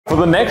For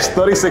the next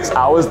 36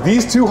 hours,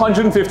 these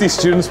 250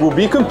 students will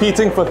be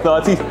competing for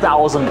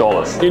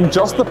 $30,000. In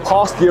just the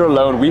past year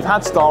alone, we've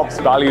had startups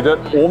valued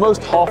at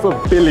almost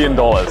 $500 million,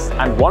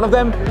 and one of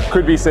them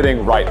could be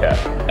sitting right here.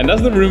 And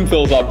as the room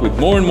fills up with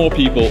more and more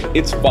people,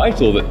 it's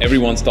vital that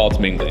everyone starts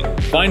mingling,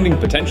 finding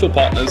potential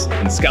partners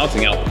and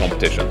scouting out the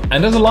competition.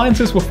 And as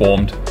alliances were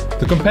formed,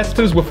 the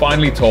competitors were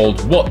finally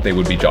told what they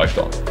would be judged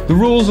on. The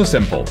rules are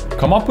simple.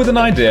 Come up with an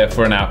idea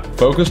for an app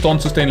focused on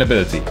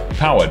sustainability,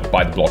 powered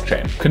by the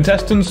blockchain.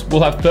 Contestants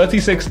will have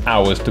 36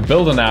 hours to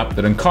build an app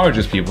that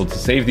encourages people to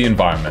save the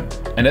environment.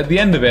 And at the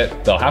end of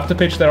it, they'll have to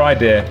pitch their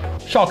idea,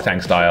 Shark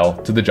Tank style,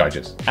 to the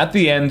judges. At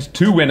the end,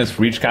 2 winners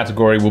for each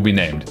category will be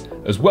named,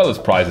 as well as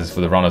prizes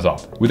for the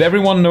runners-up. With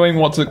everyone knowing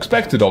what's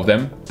expected of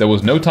them, there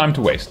was no time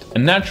to waste.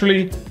 And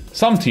naturally,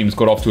 some teams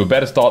got off to a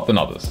better start than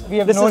others.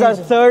 This is our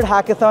 3rd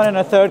hackathon in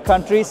a 3rd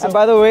country. And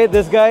by the way,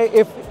 this guy,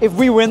 if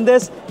we win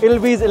this, it'll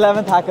be his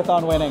 11th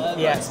hackathon winning.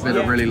 Yes. It's been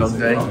a really long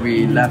day.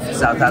 We left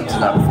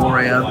Southampton at 4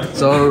 AM.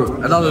 So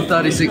another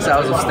 36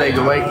 hours of staying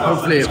awake.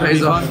 Hopefully it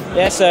pays off.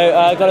 Yeah, so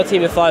I got a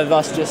team of 5 of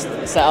us just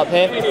set up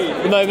here.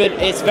 At the moment,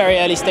 it's very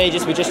early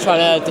stages. We're just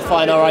trying to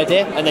define our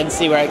idea and then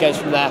see where it goes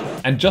from there.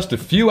 And just a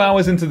few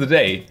hours into the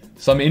day,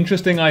 some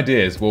interesting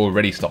ideas were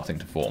already starting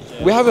to form.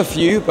 We have a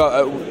few,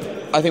 but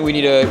I think we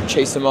need to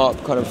chase them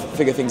up, kind of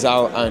figure things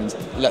out and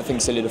let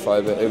things solidify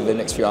a bit over the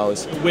next few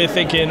hours. We're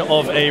thinking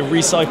of a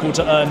recycle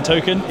to earn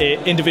token.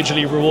 It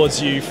individually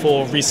rewards you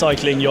for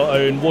recycling your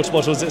own water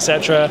bottles,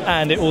 etc.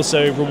 And it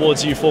also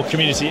rewards you for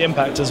community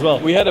impact as well.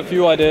 We had a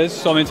few ideas,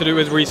 something to do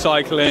with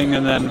recycling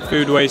and then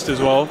food waste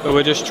as well, but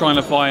we're just trying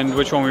to find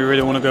which one we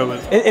really want to go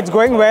with. It's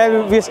going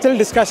well. We're still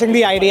discussing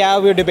the idea.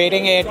 We're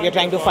debating it. We're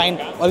trying to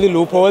find all the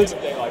loopholes.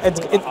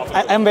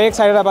 I'm very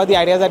excited about the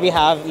ideas that we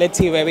have. Let's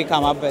see where we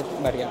come up with,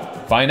 but yeah.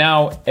 By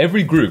now,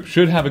 every group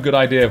should have a good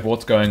idea of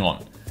what's going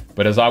on.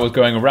 But as I was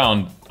going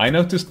around, I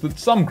noticed that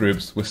some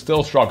groups were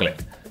still struggling.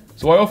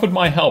 So I offered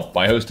my help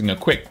by hosting a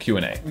quick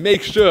Q&A.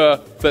 Make sure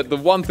that the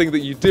one thing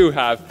that you do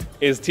have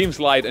is Team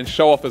Slide and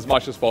show off as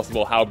much as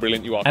possible how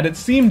brilliant you are. And it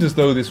seemed as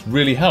though this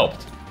really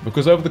helped,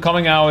 because over the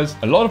coming hours,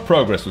 a lot of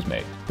progress was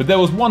made. But there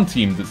was one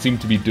team that seemed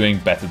to be doing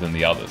better than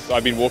the others. So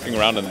I've been walking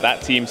around and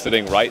that team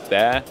sitting right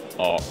there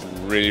are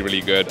really,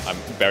 really good. I'm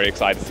very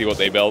excited to see what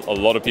they built. A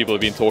lot of people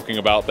have been talking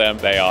about them.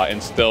 They are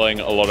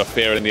instilling a lot of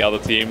fear in the other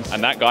teams.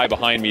 And that guy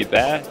behind me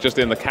there, just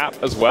in the cap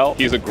as well,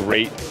 he's a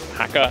great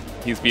hacker.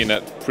 He's been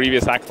at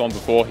previous hackathons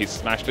before. He's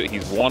smashed it.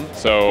 He's won.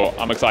 So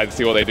I'm excited to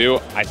see what they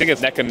do. I think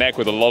it's neck and neck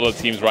with a lot of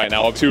teams right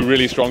now. 2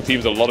 really strong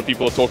teams a lot of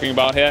people are talking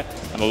about here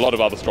and a lot of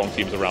other strong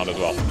teams around as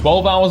well.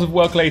 12 hours of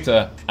work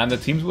later, and the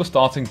teams were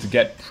starting to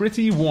get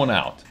pretty worn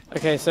out.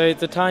 Okay, so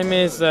the time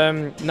is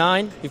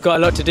 9. You've got a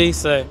lot to do,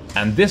 so...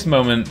 And this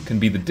moment can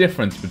be the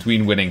difference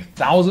between winning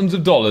thousands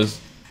of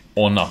dollars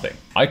or nothing.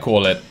 I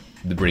call it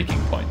the breaking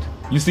point.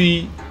 You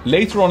see,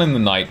 later on in the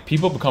night,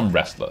 people become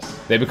restless.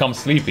 They become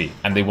sleepy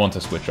and they want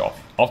to switch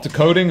off. After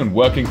coding and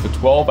working for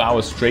 12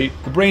 hours straight,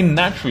 the brain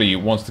naturally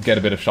wants to get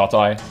a bit of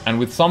shut-eye. And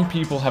with some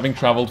people having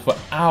traveled for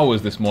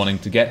hours this morning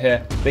to get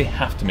here, they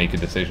have to make a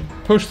decision.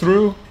 Push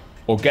through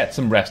or get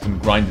some rest and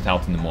grind it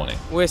out in the morning.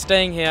 We're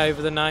staying here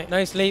over the night.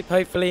 No sleep,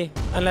 hopefully,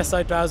 unless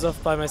I drowse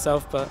off by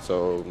myself, but...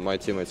 So my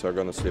teammates are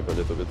gonna sleep a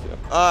little bit, yeah.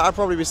 I'll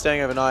probably be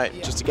staying overnight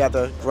just to get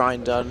the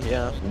grind done,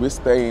 yeah. We're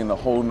staying the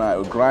whole night,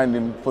 we're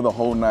grinding for the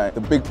whole night.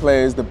 The big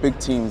players, the big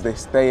teams, they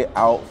stay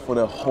out for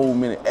the whole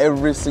minute,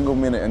 every single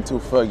minute until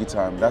Fergie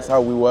time. That's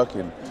how we're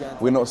working.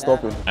 We're not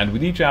stopping. And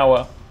with each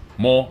hour,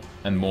 more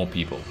and more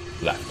people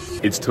left.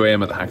 It's 2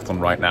 AM at the hackathon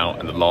right now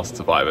and the last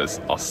survivors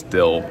are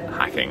still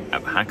hacking.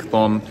 At the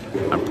hackathon,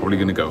 I'm probably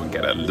going to go and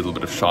get a little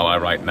bit of shut-eye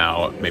right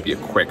now, maybe a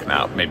quick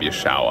nap, maybe a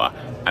shower,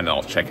 and then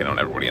I'll check in on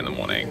everybody in the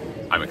morning.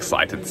 I'm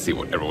excited to see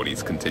what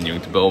everybody's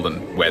continuing to build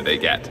and where they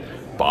get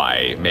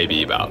by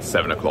maybe about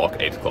 7 o'clock,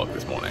 8 o'clock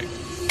this morning.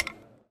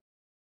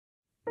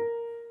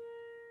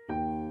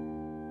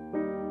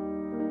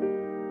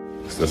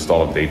 It's the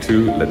start of day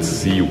 2. Let's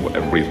see what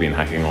everybody's been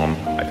hacking on.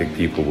 I think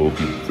people will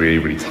be really,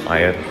 really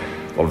tired.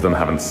 A lot of them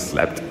haven't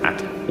slept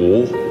at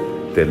all.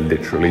 They're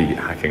literally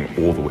hacking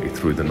all the way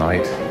through the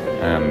night.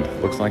 And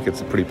looks like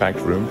it's a pretty packed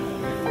room.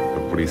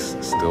 Everybody's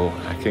still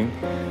hacking.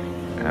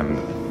 And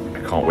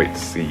I can't wait to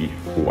see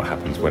what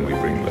happens when we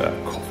bring the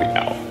coffee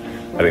out.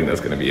 I think there's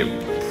going to be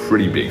a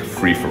pretty big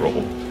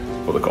free-for-all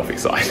for the coffee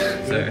side.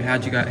 So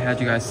how'd you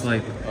guys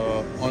sleep?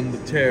 On the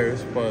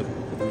chairs, but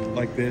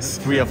like this.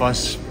 3 of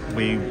us,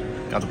 we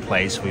got a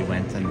place, we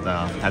went and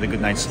had a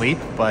good night's sleep,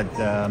 but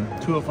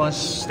 2 of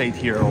us stayed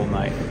here all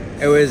night.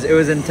 It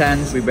was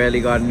intense. We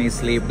barely got any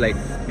sleep, like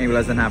maybe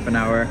less than half an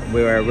hour.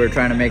 We were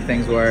trying to make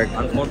things work.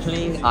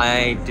 Unfortunately,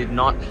 I did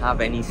not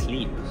have any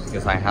sleep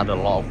because I had a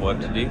lot of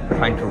work to do,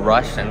 trying to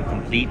rush and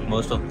complete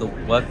most of the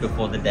work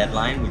before the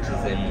deadline, which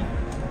is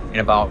in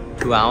about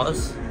 2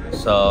 hours.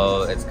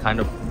 So it's kind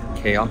of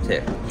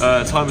chaotic.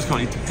 Time is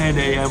currently 10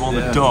 AM on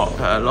the dot.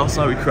 Last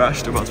night we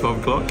crashed about 12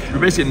 o'clock. We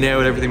basically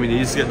nailed everything we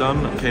needed to get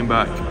done. Came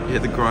back,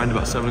 hit the grind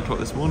about 7 o'clock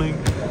this morning.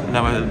 And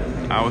now we're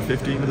hour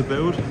 15 of the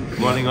build,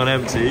 running on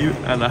empty,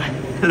 and a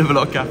hell of a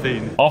lot of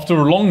caffeine. After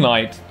a long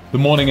night, the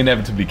morning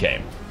inevitably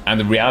came, and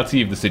the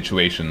reality of the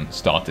situation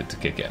started to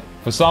kick in.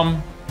 For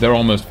some, they're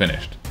almost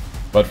finished.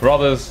 But for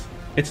others,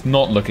 it's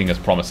not looking as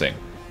promising.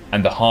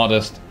 And the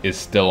hardest is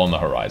still on the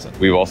horizon.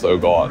 We've also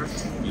got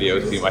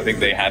Leo's team. I think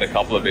they had a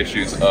couple of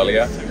issues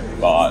earlier,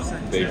 but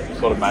they've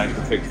sort of managed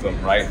to fix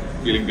them, right?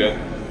 Feeling good?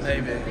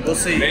 Maybe. We'll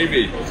see.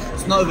 Maybe.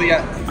 It's not over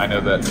yet. I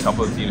know that a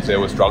couple of teams here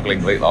were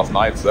struggling late last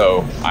night,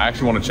 so I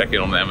actually want to check in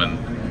on them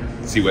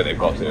and see where they've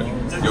got to.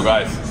 Yo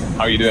guys,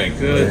 how are you doing?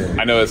 Good.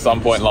 I know at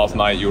some point last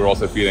night you were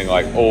also feeling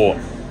like, oh,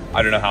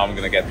 I don't know how I'm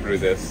going to get through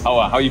this. How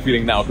are you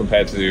feeling now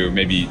compared to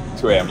maybe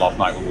 2 a.m. last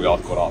night when we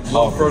last got up? A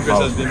lot of progress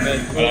has been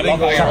made. But I love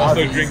how you're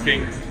also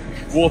drinking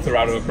water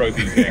out of a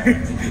protein shake.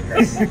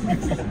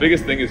 The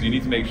biggest thing is you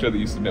need to make sure that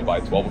you submit by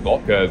 12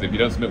 o'clock, because if you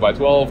don't submit by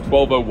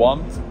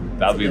 12:01,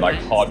 that'll be like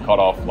hard cut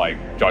off, like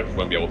judges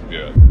won't be able to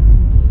do it.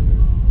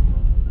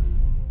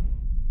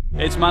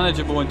 It's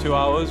manageable in 2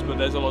 hours, but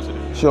there's a lot to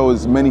do. Show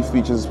as many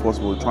features as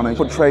possible, trying to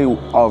portray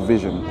our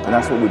vision, and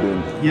that's what we're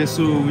doing. Yeah,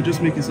 so we're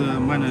just making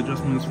some minor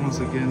adjustments once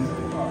again.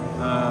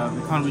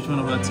 We can't reach one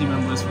of our team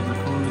members for the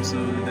code,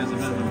 so there's a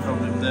bit of a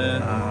problem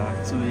there.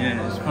 So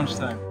yeah, it's crunch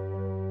time.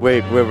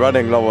 We're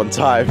running low on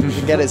time.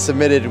 Get it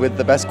submitted with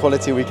the best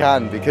quality we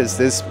can, because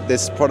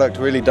this product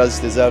really does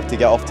deserve to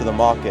get off to the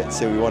market,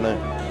 so we want to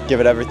give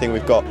it everything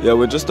we've got. Yeah,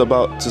 we're just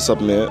about to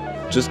submit,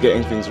 just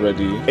getting things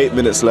ready. 8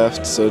 minutes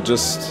left, so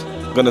just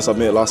gonna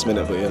submit last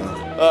minute, but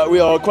yeah.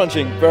 We are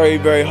crunching very,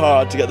 very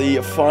hard to get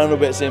the final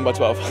bits in by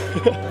 12.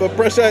 The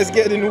pressure is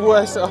getting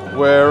worse.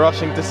 We're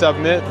rushing to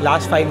submit.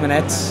 Last 5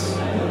 minutes,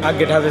 our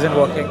GitHub isn't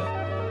working.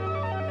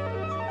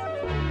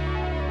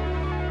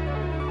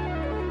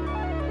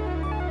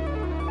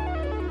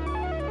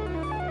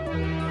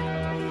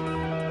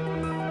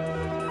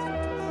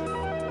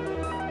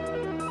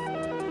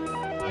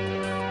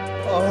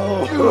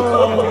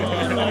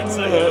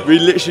 We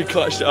literally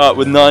clutched it up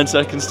with 9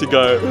 seconds to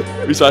go.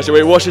 We smashed it.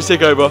 Wait, watch this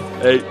tick over.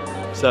 8,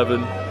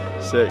 7,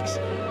 6.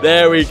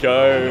 There we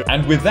go.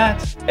 And with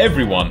that,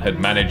 everyone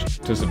had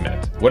managed to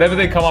submit. Whatever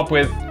they come up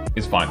with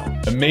is final.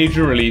 A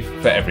major relief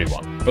for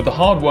everyone. But the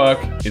hard work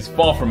is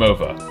far from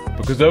over,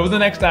 because over the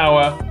next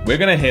hour, we're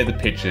going to hear the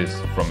pitches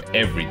from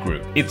every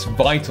group. It's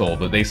vital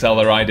that they sell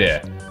their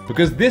idea,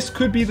 because this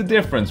could be the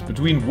difference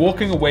between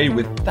walking away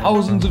with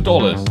thousands of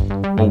dollars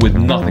or with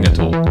nothing at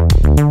all.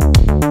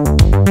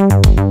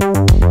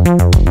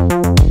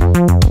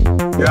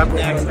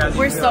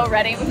 We're so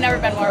ready. We've never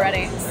been more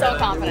ready. So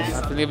confident.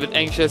 I'm a bit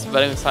anxious,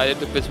 but I'm excited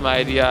to pitch my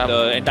idea.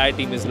 The entire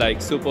team is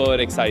like super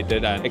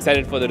excited and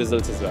excited for the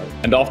results as well.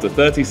 And after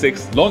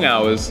 36 long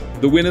hours,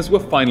 the winners were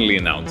finally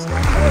announced.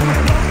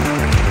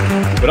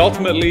 But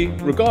ultimately,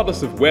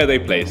 regardless of where they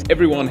place,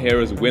 everyone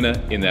here is a winner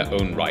in their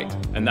own right.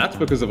 And that's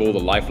because of all the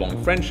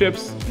lifelong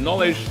friendships,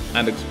 knowledge,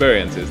 and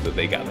experiences that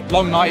they gathered.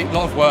 Long night, a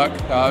lot of work.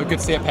 Good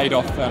to see it paid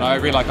off, and I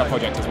really like our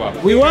project as well.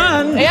 We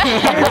won! Yeah.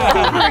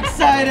 Super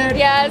excited!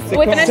 Yes,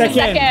 we finished in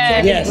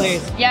second.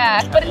 Yes.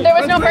 Yeah, but there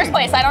was no first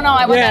place. I don't know.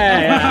 I wasn't.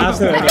 Yeah,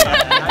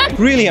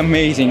 absolutely. Really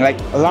amazing. Like,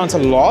 I learned a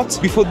lot.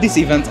 Before this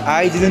event,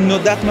 I didn't know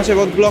that much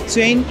about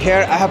blockchain.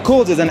 Here, I have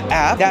coded an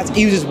app that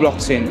uses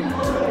blockchain,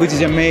 which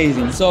is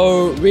amazing.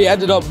 So we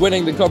ended up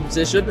winning the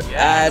competition,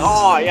 and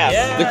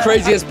the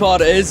craziest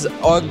part is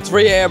on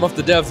 3 a.m. of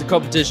the day of the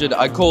competition,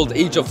 I called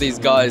each of these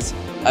guys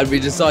and we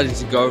decided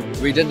to go.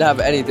 We didn't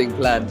have anything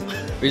planned.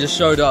 We just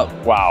showed up.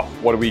 Wow,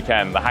 what a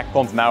weekend. The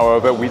hackathon's now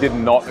over. We did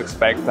not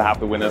expect to have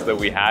the winners that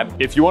we had.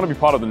 If you want to be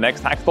part of the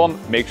next hackathon,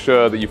 make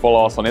sure that you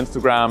follow us on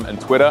Instagram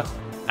and Twitter,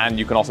 and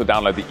you can also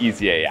download the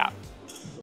EasyA app.